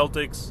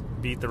Celtics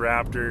beat the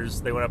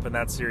Raptors. They went up in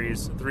that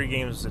series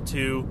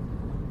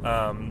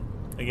 3-2.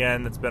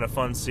 Again, it's been a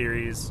fun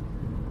series.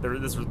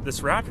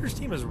 This Raptors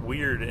team is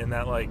weird in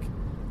that, like,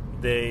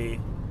 they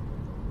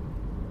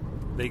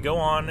go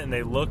on and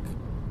they look,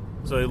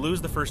 so they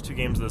lose the first 2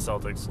 games of the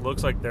Celtics.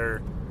 Looks like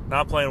they're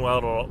not playing well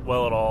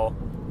at all.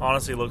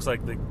 Honestly, looks like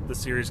the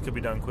series could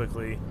be done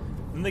quickly.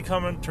 Then they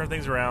come and turn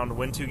things around,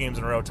 win 2 games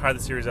in a row, tie the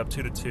series up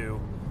 2-2,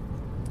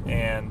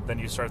 and then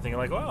you start thinking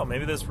like, wow,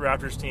 maybe this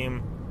Raptors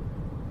team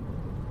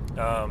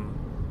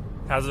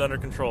has it under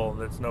control.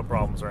 There's no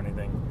problems or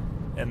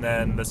anything. And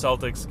then the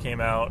Celtics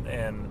came out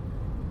and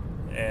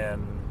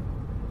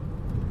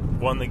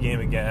won the game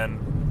again.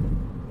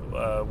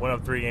 Went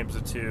up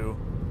 3-2.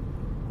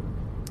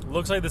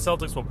 Looks like the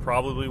Celtics will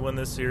probably win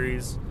this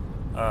series.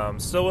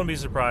 Still wouldn't be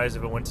surprised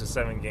if it went to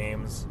 7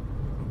 games,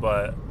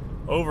 but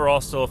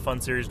overall still a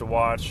fun series to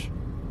watch.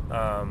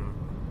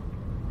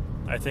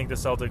 I think the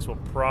Celtics will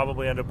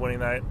probably end up winning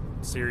that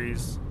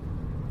series.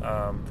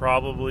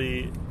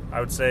 Probably,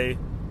 I would say,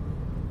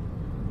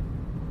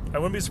 I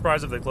wouldn't be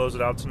surprised if they close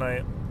it out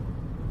tonight,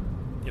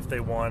 if they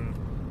won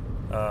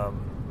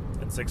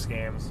in 6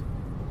 games.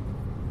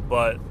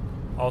 But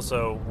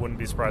also wouldn't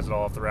be surprised at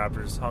all if the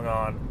Raptors hung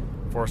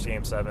on, forced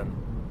Game 7.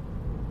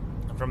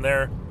 And from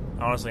there,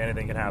 honestly,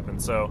 anything can happen.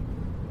 So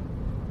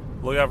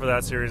look out for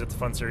that series. It's a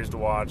fun series to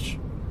watch.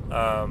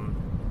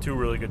 2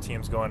 really good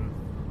teams going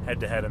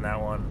head-to-head in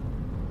that one.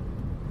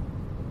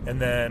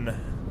 And then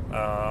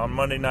on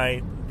Monday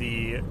night,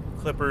 the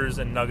Clippers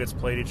and Nuggets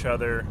played each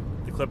other.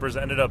 The Clippers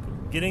ended up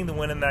getting the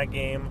win in that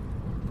game,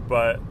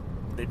 but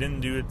they didn't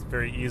do it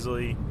very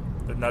easily.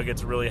 The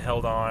Nuggets really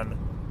held on,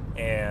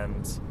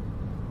 and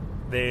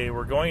they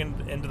were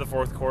going into the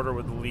fourth quarter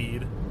with the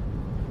lead.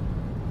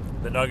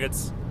 The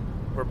Nuggets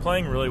were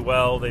playing really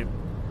well.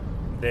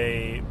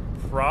 They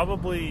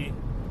probably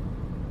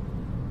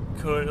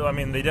could,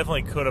 they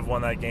definitely could have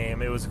won that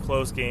game. It was a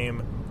close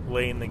game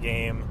late in the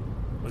game.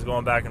 It was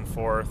going back and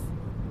forth,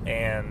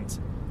 and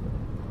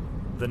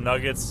the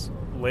Nuggets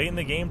late in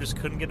the game just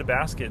couldn't get a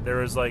basket. There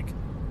was, like,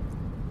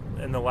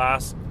 in the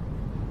last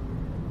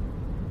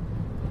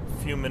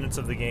few minutes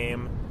of the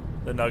game,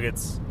 the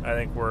Nuggets, I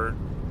think,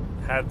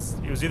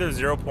 it was either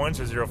 0 points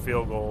or 0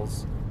 field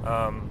goals.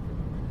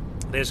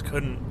 They just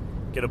couldn't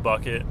get a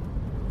bucket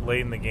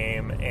late in the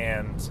game,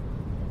 and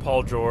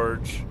Paul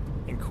George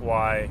and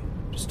Kawhi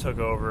just took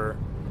over.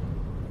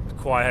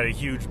 Kawhi had a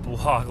huge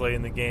block late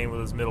in the game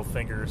with his middle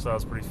finger, so that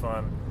was pretty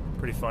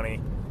funny.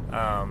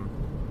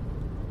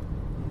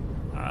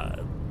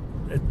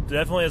 It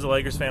definitely, as a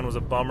Lakers fan, was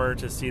a bummer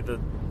to see the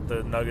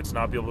Nuggets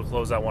not be able to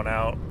close that one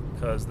out,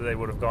 because they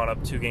would have gone up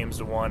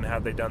 2-1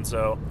 had they done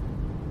so.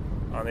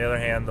 On the other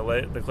hand,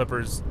 the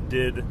Clippers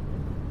did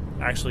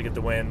actually get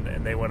the win,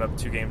 and they went up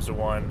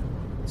 2-1.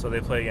 So they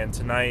play again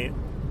tonight.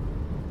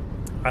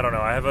 I don't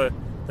know.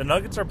 The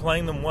Nuggets are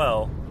playing them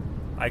well.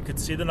 I could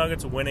see the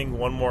Nuggets winning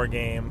one more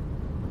game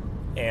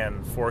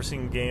and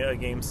forcing a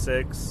game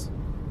 6,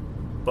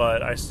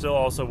 but I still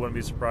also wouldn't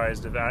be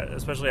surprised if,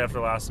 especially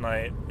after last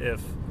night,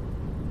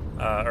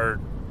 or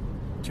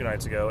 2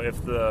 nights ago,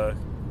 if the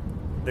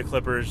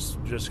Clippers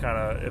just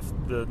if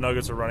the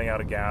Nuggets are running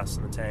out of gas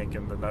in the tank,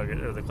 and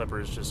the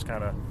Clippers just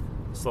kind of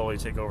slowly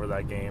take over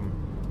that game.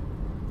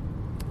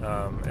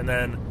 And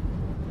then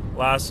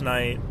last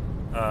night,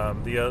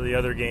 the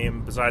other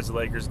game besides the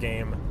Lakers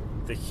game,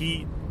 the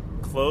Heat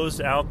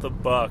closed out the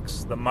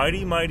Bucks. The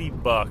mighty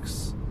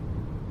Bucks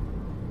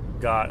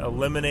got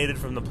eliminated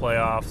from the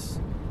playoffs.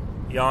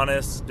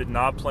 Giannis did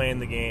not play in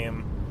the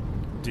game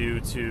due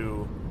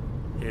to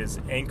his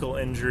ankle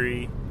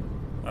injury.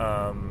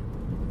 I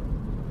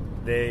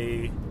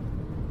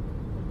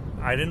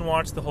didn't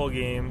watch the whole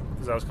game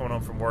because I was coming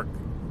home from work,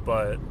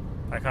 but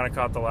I kind of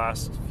caught the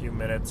last few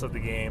minutes of the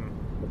game.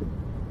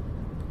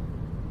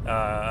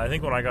 I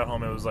think when I got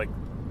home, it was like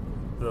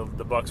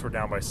the Bucks were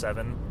down by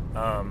 7.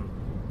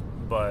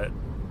 But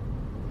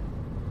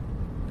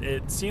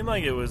it seemed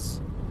like it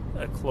was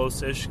a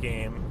close-ish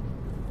game,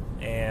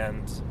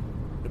 and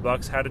the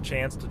Bucks had a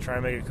chance to try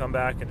and make a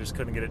comeback and just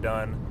couldn't get it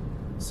done.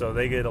 So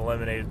they get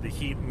eliminated. The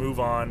Heat move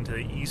on to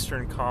the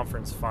Eastern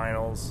Conference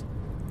Finals,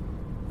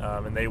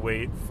 and they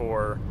wait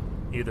for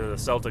either the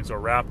Celtics or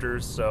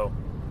Raptors. So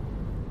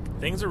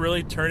things are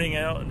really turning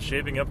out and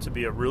shaping up to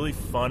be a really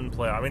fun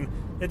playoff. I mean,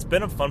 it's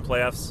been a fun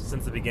playoffs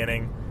since the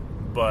beginning,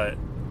 but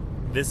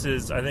this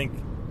is, I think,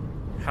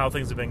 how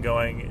things have been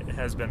going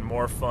has been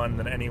more fun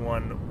than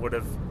anyone would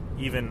have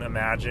even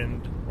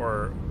imagined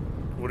or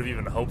would have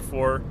even hoped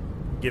for,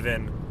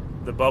 given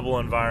the bubble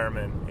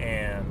environment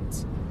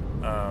and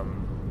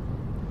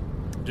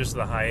just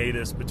the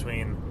hiatus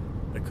between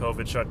the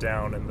COVID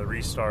shutdown and the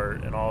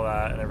restart and all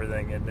that and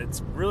everything. And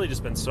it's really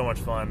just been so much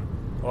fun.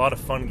 A lot of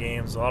fun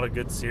games, a lot of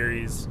good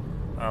series,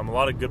 a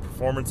lot of good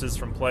performances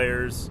from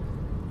players,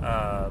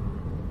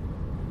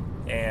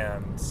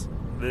 and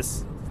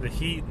the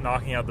Heat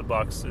knocking out the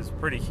Bucks is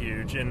pretty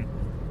huge. And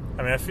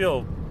I mean, I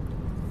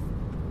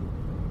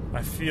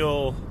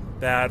feel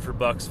bad for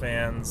Bucks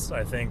fans.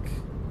 I think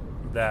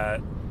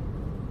that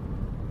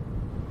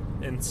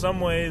in some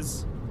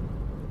ways,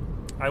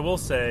 I will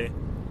say,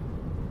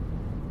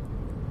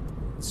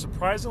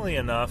 surprisingly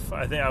enough,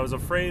 I think I was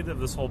afraid of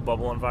this whole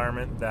bubble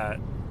environment, that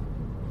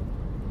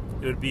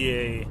it would be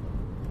a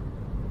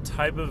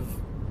type of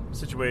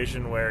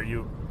situation where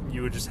you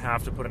would just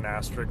have to put an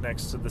asterisk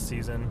next to the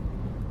season.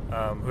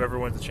 Whoever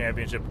wins the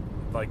championship,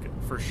 like,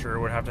 for sure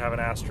would have to have an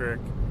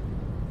asterisk.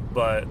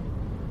 But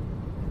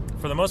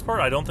for the most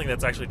part, I don't think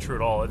that's actually true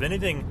at all. If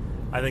anything,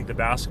 I think the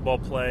basketball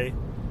play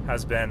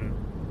has been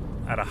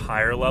at a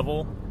higher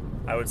level.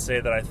 I would say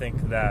that I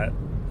think that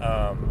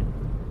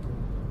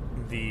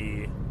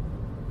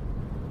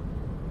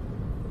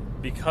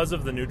because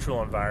of the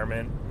neutral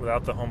environment,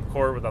 without the home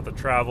court, without the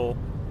travel,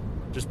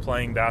 just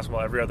playing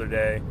basketball every other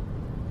day,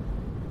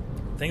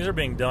 things are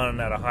being done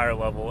at a higher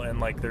level, and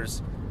like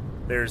there's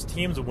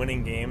teams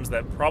winning games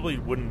that probably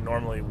wouldn't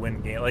normally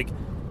win games. Like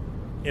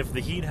if the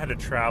Heat had to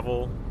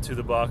travel to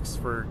the Bucks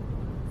for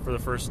the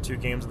first two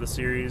games of the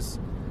series,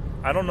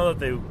 I don't know that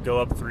they would go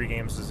up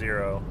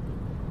 3-0.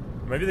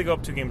 Maybe they go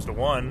up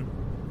 2-1,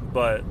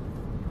 but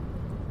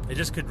it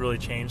just could really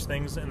change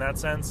things in that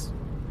sense.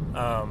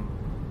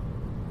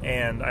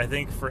 And I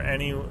think for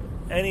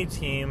any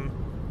team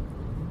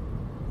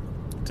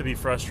to be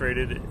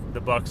frustrated, the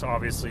Bucks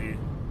obviously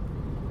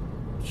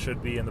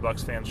should be, and the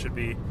Bucks fans should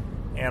be.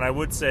 And I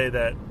would say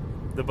that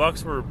the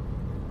Bucks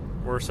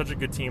were such a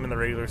good team in the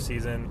regular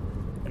season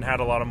and had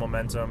a lot of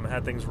momentum,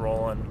 had things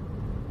rolling.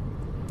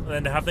 And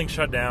then to have things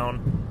shut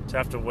down, to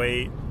have to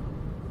wait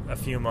a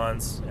few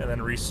months and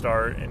then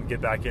restart and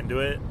get back into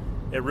it,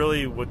 it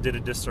really did a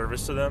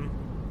disservice to them.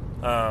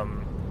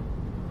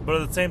 But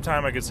at the same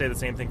time, I could say the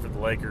same thing for the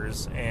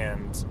Lakers.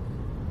 And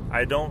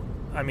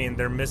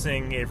they're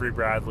missing Avery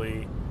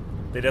Bradley.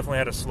 They definitely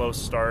had a slow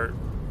start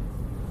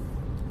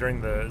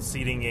during the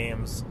seeding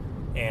games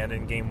and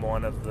in game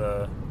one of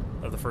the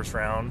first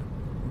round.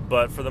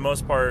 But for the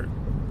most part,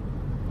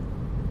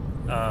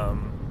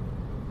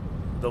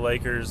 the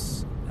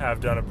Lakers have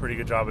done a pretty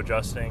good job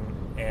adjusting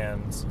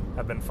and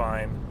have been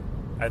fine.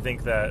 I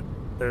think that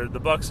the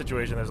Bucks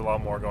situation, there's a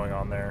lot more going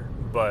on there,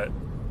 but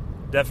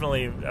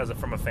definitely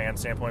from a fan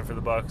standpoint for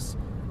the Bucks,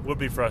 would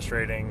be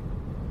frustrating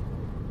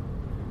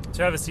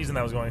to have a season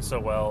that was going so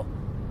well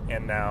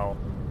and now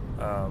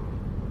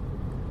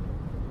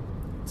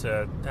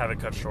to have it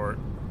cut short.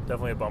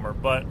 Definitely a bummer,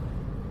 but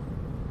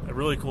a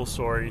really cool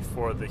story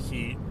for the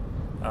Heat.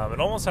 It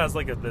almost has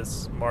like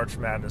this March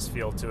Madness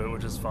feel to it,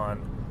 which is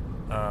fun.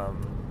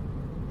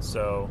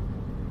 So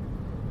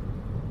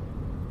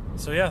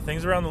yeah,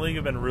 things around the league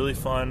have been really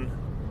fun,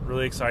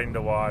 really exciting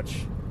to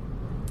watch.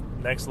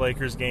 Next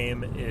Lakers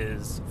game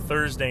is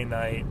Thursday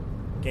night,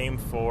 Game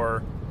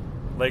 4.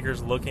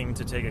 Lakers looking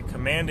to take a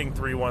commanding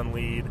 3-1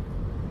 lead.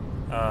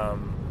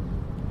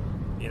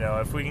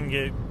 If we can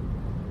get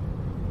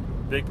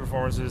big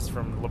performances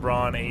from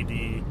LeBron,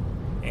 AD,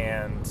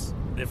 and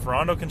if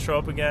Rondo can show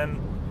up again,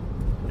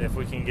 if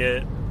we can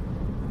get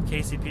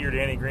KCP or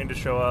Danny Green to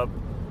show up,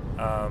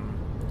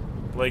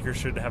 Lakers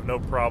should have no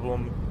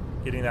problem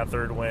getting that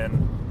third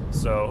win.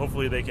 So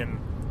hopefully they can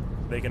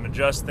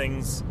adjust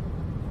things,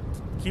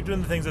 keep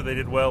doing the things that they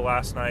did well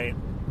last night,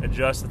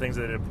 adjust the things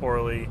that they did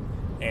poorly,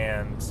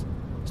 and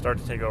start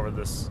to take over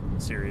this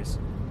series.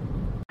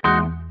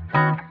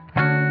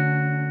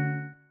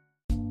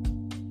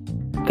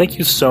 Thank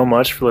you so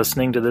much for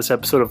listening to this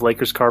episode of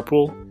Lakers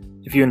Carpool.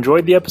 If you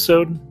enjoyed the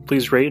episode,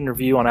 please rate and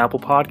review on Apple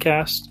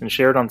Podcasts and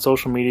share it on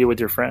social media with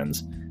your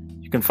friends.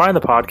 You can find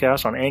the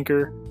podcast on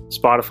Anchor,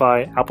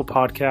 Spotify, Apple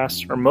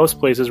Podcasts, or most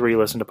places where you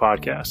listen to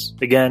podcasts.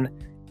 Again,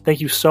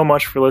 thank you so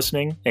much for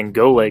listening, and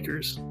go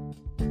Lakers.